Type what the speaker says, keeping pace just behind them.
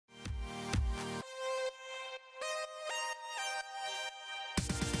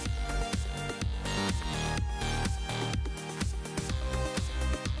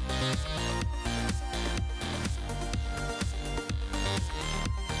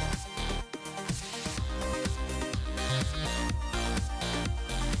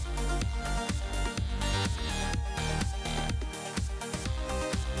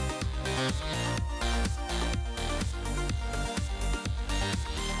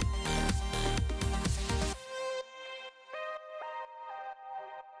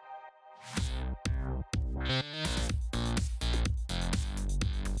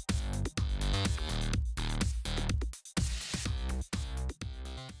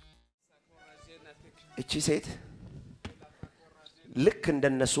እቺ ሴት ልክ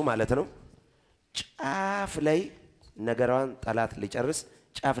እንደነሱ ማለት ነው ጫፍ ላይ ነገራን ጠላት ሊጨርስ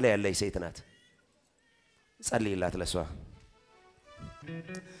ጫፍ ላይ ያለች ሴት ናት ጸልይላት ለሷ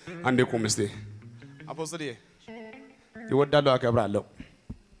አንዴ ቆም እስቲ አፖስቶል ይወዳሉ አከብራለሁ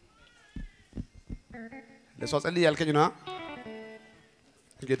ለሷ ጸልይ ያልከኝ ነው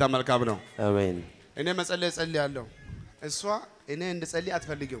ጌታ መልካም ነው አሜን እኔ መጸለይ ጸልያለሁ እሷ እኔ እንድጸልይ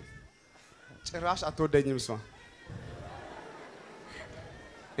አትፈልግም ጭራሽ አትወደኝም እሷ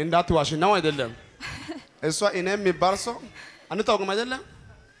እንዳትዋሽ ነው አይደለም እሷ እኔም የሚባል ሰው አንታውቅም አይደለም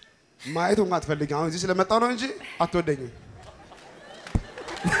ማየቱን አትፈልግም አሁን እዚህ ስለመጣው ነው እንጂ አትወደኝም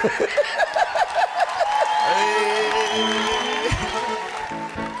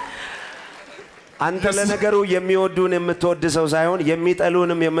አንተ ለነገሩ የሚወዱን የምትወድ ሰው ሳይሆን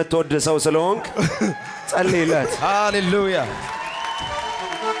የሚጠሉንም የምትወድ ሰው ስለሆንክ ጸልይላት ሃሌሉያ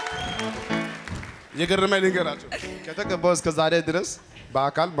የገረመኝ ልንገራችሁ ከተቀባው እስከ ዛሬ ድረስ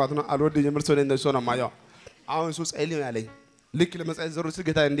በአካል ማለት ነው አልወደኝ የምር ሰው እንደሱ ነው ማያው አሁን እሱ ጸልይ ነው ያለኝ ልክ ለመጸለይ ዘሩ ሲል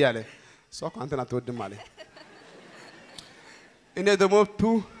ጌታ እንዲህ አለ ሰው አንተን አትወድም አለ እኔ ደግሞ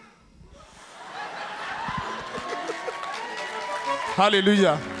ቱ ሃሌሉያ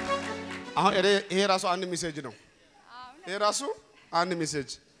አሁን ይሄ ራሱ አንድ ሜሴጅ ነው ይሄ ራሱ አንድ ሜሴጅ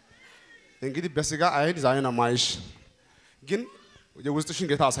እንግዲህ በስጋ አይን ዛሬና ማይሽ ግን የውስጥሽን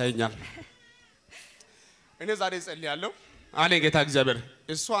ጌታ አሳየኛል እኔ ዛሬ ጸልያለሁ አለ ጌታ እግዚአብሔር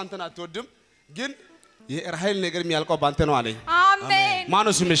እሱ አንተን አትወድም ግን የራሄል ነገር የሚያልቀው ባንተ ነው አለኝ አሜን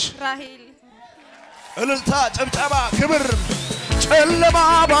ማነው ስምሽ ራሄል እልልታ ጭብጨባ ክብር ጨለማ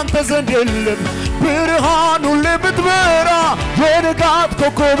ባንተ ዘንድ የለም ብርሃኑ ለምትበራ የንጋት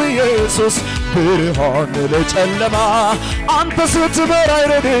ኮከብ ኢየሱስ ብርሃን ለጨለማ አንተ ስትበራ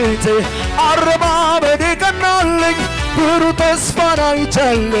ረድኤቴ አረማመዴ ቀናልኝ ብሩ ተስፋን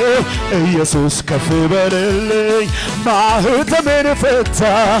አይቻለሁ ኢየሱስ ከፍ በልልኝ ማህተሜን ፈታ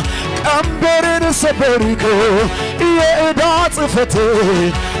ቀንበሬን ሰበርከው የዕዳ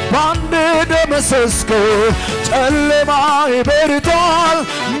ጽሕፈቴን ባንድ ደመሰስከው ጨለማዬ በርቷል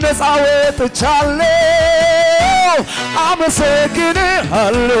ነፃ ወጥቻለሁ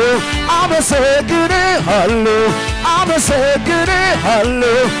አመሰግንሃለሁ አመሰግንሃለሁ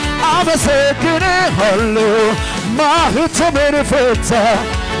አመሰግንሃለሁ አመሰግንሃለሁ ማህተሜን ፈታ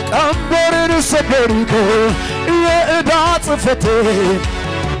ቀንበሬን ሰበርከው የዕዳ ጽሕፈቴን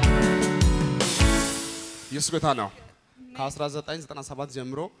ኢየሱስ ጌታ ነው ከ1997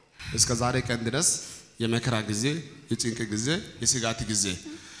 ጀምሮ እስከ ዛሬ ቀን ድረስ የመከራ ጊዜ የጭንቅ ጊዜ የስጋት ጊዜ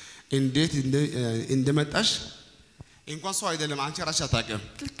እንዴት እንደመጣሽ እንኳን ሰው አይደለም አንቺ ራስሽ አታውቂም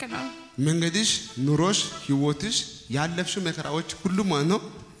ልክ ነው መንገድሽ ኑሮሽ ህይወትሽ ያለፍሽው መከራዎች ሁሉ ማለት ነው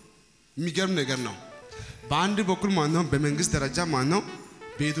የሚገርም ነገር ነው በአንድ በኩል ማለት ነው በመንግስት ደረጃ ማለት ነው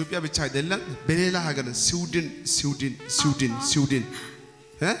በኢትዮጵያ ብቻ አይደለም በሌላ ሀገር ስዊድን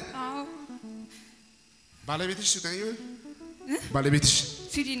ባለቤትሽ ባለቤትሽ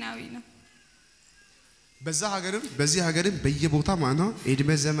ስዊድናዊ ነው በዚህ ሀገርም በየቦታ ማለት ነው እድሜ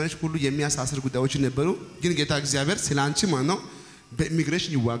ዘመንሽ ሁሉ የሚያሳስር ጉዳዮች ነበሩ ግን ጌታ እግዚአብሔር ስላንቺ ማለት ነው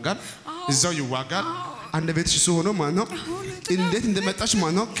በኢሚግሬሽን ይዋጋል እዛው ይዋጋል አንድ ቤትሽ ሆኖ ማለት ነው እንዴት እንደመጣሽ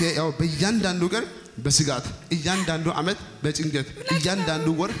ማለት ነው ያው በእያንዳንዱ ቀን በስጋት እያንዳንዱ አመት በጭንቀት እያንዳንዱ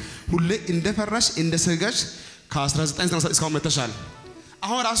ወር ሁሌ እንደፈራሽ እንደሰጋሽ ከ1990 እስካሁን መተሻል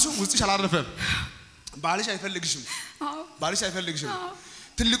አሁን ራሱ ውስጥሽ አላረፈም ባልሽ አይፈልግሽም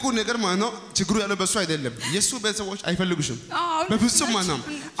ትልቁ ነገር ማለት ነው ችግሩ ያለው በሱ አይደለም የሱ ቤተሰቦች አይፈልጉሽም በፍጹም ማለት ነው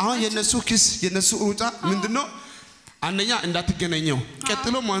አሁን የነሱ ኪስ የነሱ ሩጫ ምንድነው አንደኛ እንዳትገናኘው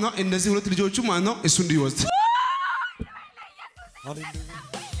ቀጥሎ ማለት ነው እነዚህ ሁለት ልጆቹ ማለት ነው እሱ እንዲወስድ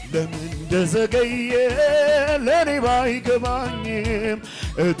ለምን እንደዘገየ ለኔ ባይገባኝም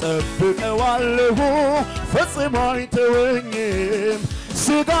እጠብቀዋለሁ ፈጽሞ አይተወኝም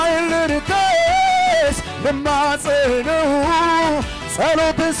ስጋዬን ልርከስ ለማጸነው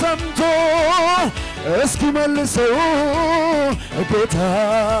ጸሎቴን ሰምቶ እስኪ መልሰው ጌታ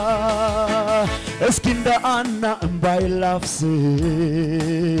እስኪ እንደ አና እምባይ ላፍስስ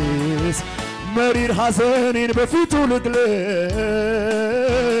መሪር ሐዘኔን በፊቱ ልግለጽ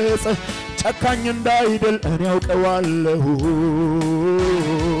ጨካኝ እንዳይደል እኔ ያውቀዋለሁ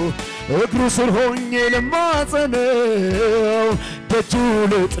እግሩ ስር ሆኜ ለማጸነው ደጁ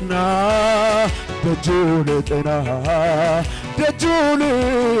ልጥና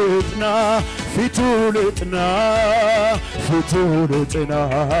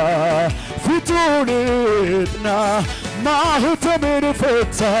ፊቱ ልጥና ማህተሜን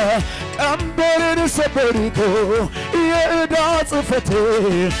ፈታ ቀንበሬን ሰበርከው የዕዳ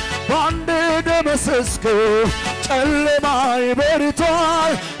ጽሕፈቴን ባንድ ደመሰስከው ጨለማዬ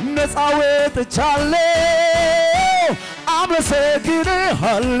በርቷል ነፃ ወጥቻለሁ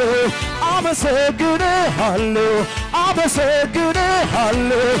አመሰግንሃለሁ አመሰግንሃለሁ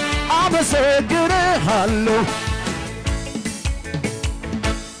አመሰግንሃለሁ አመሰግንሃለሁ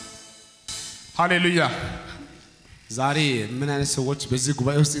ሃሌሉያ ዛሬ ምን አይነት ሰዎች በዚህ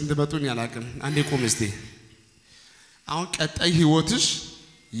ጉባኤ ውስጥ እንደመጡኝ ያላቅም አንዴ ቆም እስቲ አሁን ቀጣይ ህይወትሽ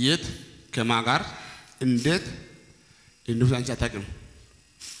የት ከማጋር እንዴት እንደሆነ አንቺ አታውቂም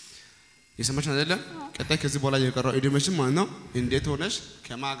የሰማሽ አይደለም ቀጣይ ከዚህ በኋላ የቀረው ኤዲሜሽን ማለት ነው እንዴት ሆነሽ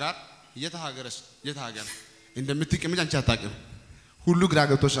ከማጋር የት ሀገር እንደምትቀመጭ አንቺ አታውቂም ሁሉ ግራ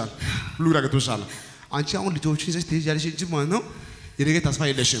ገብቶሻል አንቺ አሁን ልጆችሽ ይዘሽ ትሄጃለሽ እንጂ ማለት ነው የነገ ተስፋ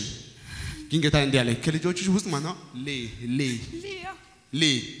የለሽም ግን ጌታ እንዲህ አለኝ ከልጆችሽ ውስጥ ማለት ነው ሊ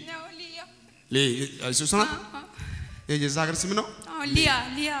ኢየሱስ ነው የዛ ሀገር ስም ነው ሊያ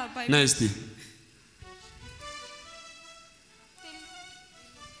ባይ ናይስቲ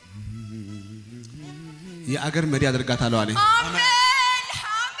የአገር መሪ ያደርጋታል አለኝ አሜን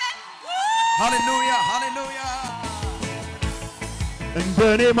ሃሌሉያ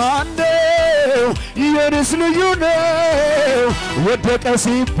እንደኔ ማነው የኔስ ልዩ ነው ወደቀ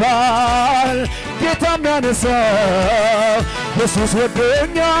ሲባል ጌታ የሚያነሳው ኢየሱስ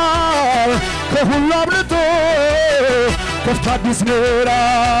ወደኛል ከሁሉ አብልጦ ከፍታ አዲስ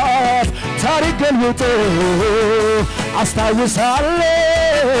ምዕራፍ ታሪክ ገልብጦ አስታውሳለሁ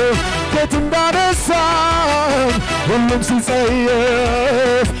ከየት እንዳነሳኝ ሁሉም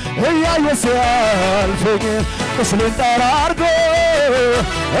ሲጸየፍ እያየ ሲያልፈኝ ቁስሌን ጠራርጎ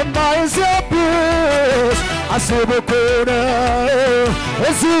እምባዬን ሲያብስ አስቦ እኮ ነው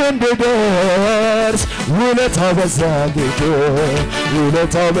እዚህ እንድደርስ ውለታው በዛ ጌታ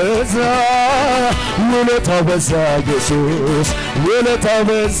ውለታው በዛ ኢየሱስ ውለታው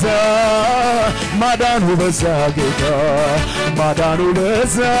በዛ ማዳኑ በዛ ጌታ ማዳኑ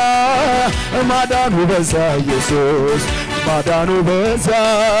በዛ ኢየሱስ ማዳኑ በዛ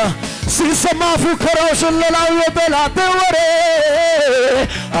ሲሰማ ፉከራው ሽለላው የጠላቴ ወሬ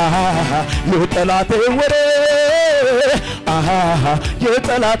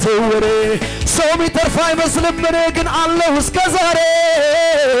የጠላቴ ወሬ ሰው የሚተርፍ አይመስልም እኔ ግን አለሁ እስከ ዛሬ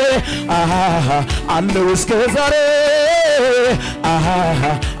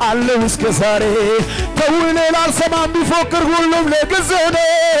አለሁ እስከ ዛሬ ተውኔ ላልሰማም ቢፎክር ሁሉም ለጊዜው ነው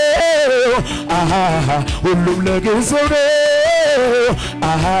ሁሉም ለጊዜው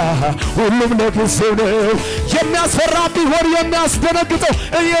ነው የሚያስፈራ ቢሆን የሚያስደነግጠው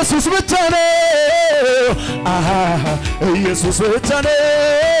ኢየሱስ ብቻ ነው ኢየሱስ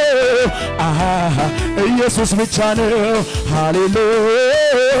ብቻ ነው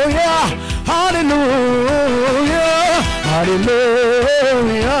ሃሌሉያ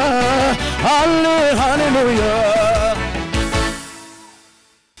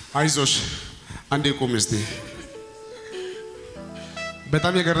አይዞሽ አንዴ ቆም እስቲ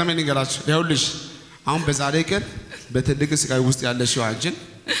በጣም የገረመኝ ንገራችሁ ይኸውልሽ አሁን በዛሬ ቀን በትልቅ ስቃይ ውስጥ ያለሽው አንቺን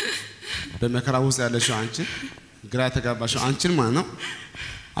በመከራ ውስጥ ያለሽው አንቺን ግራ ተጋባሽው አንቺን ማለት ነው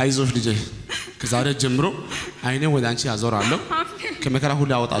አይዞሽ ልጄ ከዛሬ ጀምሮ አይኔ ወደ አንቺ ያዞራለሁ ከመከራ ሁሉ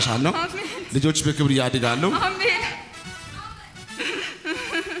ያወጣሻለሁ ልጆች በክብር ያድጋሉ አሜን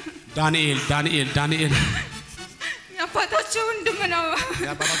ዳንኤል ያባታቸው ወንድም ነው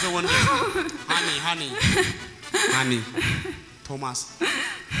ሃኒ ቶማስ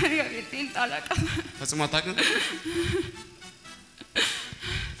የቤቴን ጣላቀም ፈጽሞ አታውቅም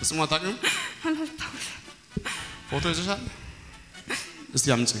ፎቶ ይዘሻል እስቲ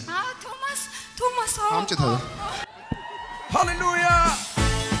አምጪ ቶማስ አምጪ ታዲያ ሃሌሉያ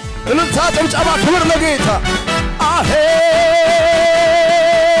እልልታ ጭብጨባ ክብር ለጌታ አሄ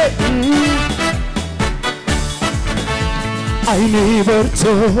አይኔ በርቶ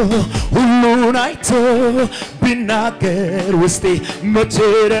ሁሉን አይቶ ቢናገር ውስጤ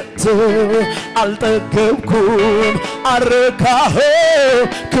መቼረቶ አልጠገብኩም አረካኸው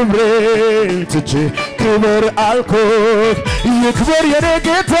ክብሬን ትቼ ክብር አልኩት ይክበር የኔ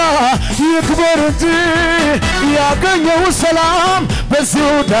ጌታ ይክበር እንጂ ያገኘው ሰላም በዚህ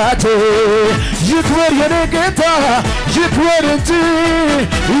ወዳጄ ይክበር የኔ ጌታ ይክበር እንጂ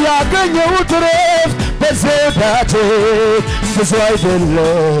ያገኘው ረፍት በዚህ ወዳጄ ብዙ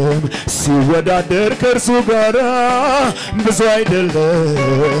አይደለም ሲወዳደር ከእርሱ ጋር ብዙ አይደለም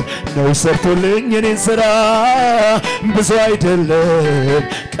ነው ሰርቶልኝ እኔን ስራ ብዙ አይደለም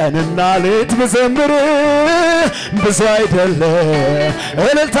ቀንና ሌት ብዘምር ብዙ አይደለም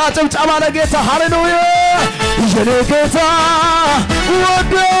እልልታ ጭብጨባ ለጌታ ሃሌሉያ የኔ ጌታ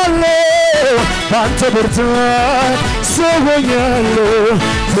ወዳለሁ ባንተ ብርታት ሰው ሆኛለሁ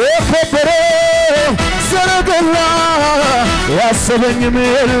ተከበረ ሰረገላ ያሰበኝም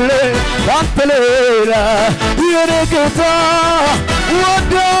የለ ካንተ ሌላ የኔ ጌታ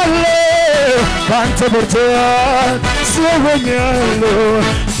ወዳለሁ ካንተ ብርታት ስበኛለሁ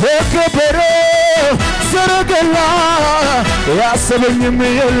በከበረው ሰረገላ ያሰበኝም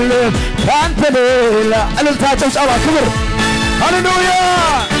የለ ካንተ ሌላ እልልታ ጭብጨባ ክብር ሃሌሉያ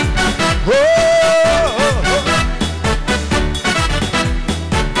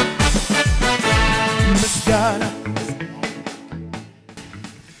ምስጋና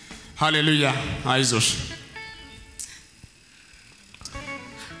ሃሌሉያ አይዞሽ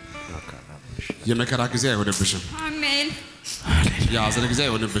የመከራ ጊዜ አይሆንብሽም አሜን የሐዘን ጊዜ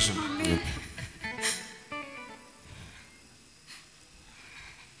አይሆንብሽም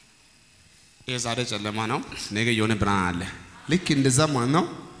የዛሬ ጨለማ ነው ነገ የሆነ ብርሃን አለ ልክ እንደዛ ማለት ነው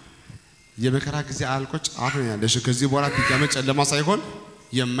የመከራ ጊዜ አልቆች አሁን ያለሽ ከዚህ በኋላ ድጋሜ ጨለማ ሳይሆን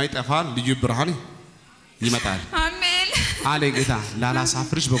የማይጠፋ ልዩ ብርሃን ይመጣል አሜን አለ ጌታ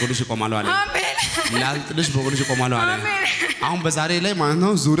ላላሳፍርሽ በጎንሽ ቆማለሁ አለ አሜን ላልጥልሽ በጎንሽ ቆማለሁ አለ አሁን በዛሬ ላይ ማለት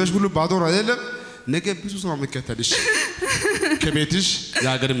ነው ዙሪያሽ ሁሉ ባዶ ነው አይደለም ነገ ብዙ ሰው የሚከተልሽ ከቤትሽ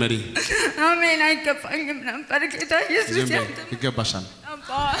የሀገር መሪ አሜን አይገባኝም ነበር ጌታ ኢየሱስ ይገባሻል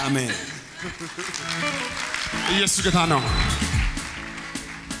አሜን ኢየሱስ ጌታ ነው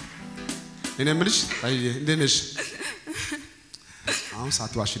እኔ ምልሽ እንዴት ነሽ አሁን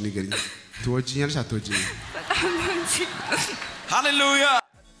ሳትዋሽ ንገሪኝ ትወጂኛለሽ አትወጂኝ ሃሌሉያ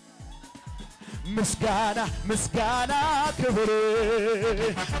ምስጋና ምስጋና ክብር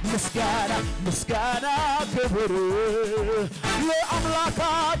ምስጋና ምስጋና ክብር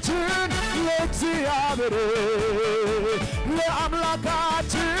ለአምላካችን ለእግዚአብሔር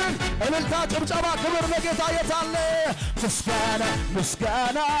ለአምላካችን እልልታ ጭብጨባ ክብር ለጌታ የታለ ምስጋና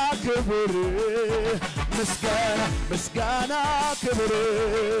ምስጋና ክብር ምስጋና ምስጋና ክብር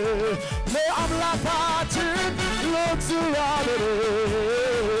ለአምላካችን ለእግዚአብሔር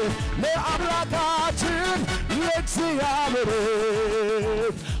ለአምላካችን ለእግዚአብሔር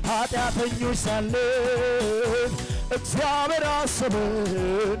ኃጢአተኞች ሳለን እግዚአብሔር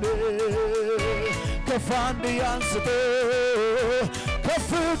አሰበን ከፍ አንድያ አንስቶ ከፍ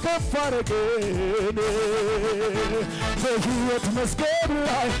ከፍ አረገን በሕይወት መዝገብ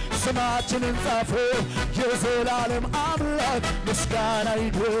ላይ ስማችንን ጻፈ የዘላለም አምላክ ምስጋና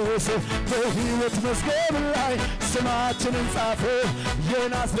ይድረስ በሕይወት መዝገብ ላይ ስማችንን ጻፈ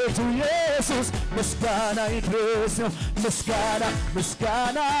የናዝሬቱ ኢየሱስ ምስጋና ይድረስ ምስጋና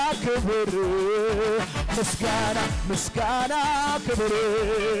ምስጋና ክብር ምስጋና ምስጋና ክብር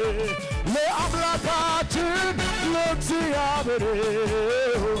ለአምላካችን ለእግዚአብሔር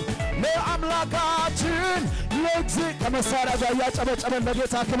ለአምላካችን ለእግዚአብሔር ከመሳሪያ ጋር ያጨበጨበን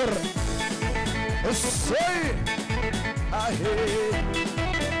ለጌታ ክብር እሰይ አሄ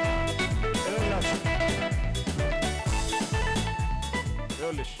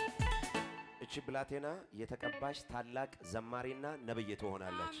ይኸውልሽ እቺ ብላቴና የተቀባሽ ታላቅ ዘማሪና ነብይ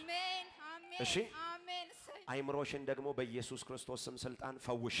ትሆናለች አሜን አሜን እሺ አሜን አይምሮሽን ደግሞ በኢየሱስ ክርስቶስ ስም ስልጣን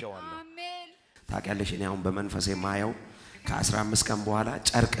ፈውሼዋለሁ አሜን ታውቂያለሽ እኔ አሁን በመንፈሴ ማየው ከ15 ቀን በኋላ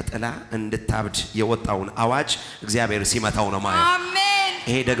ጨርቅ ጥላ እንድታብድ የወጣውን አዋጅ እግዚአብሔር ሲመታው ነው ማየው አሜን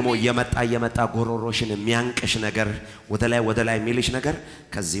ይሄ ደግሞ የመጣ ጎሮሮሽን የሚያንቅሽ ነገር ወደ ላይ የሚልሽ ነገር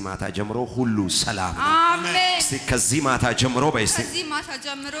ከዚህ ማታ ጀምሮ ሁሉ ሰላም ነው አሜን እስቲ ከዚህ ማታ ጀምሮ በይስቲ ከዚህ ማታ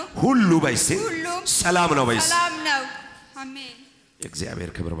ጀምሮ ሁሉ በይስቲ ሰላም ነው በይስቲ ሰላም ነው አሜን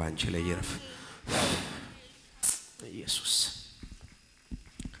እግዚአብሔር ክብር ባንቺ ላይ ይረፍ ኢየሱስ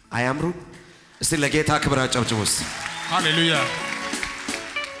አያምሩ እስቲ ለጌታ ክብር አጨብጭቡ ሃሌሉያ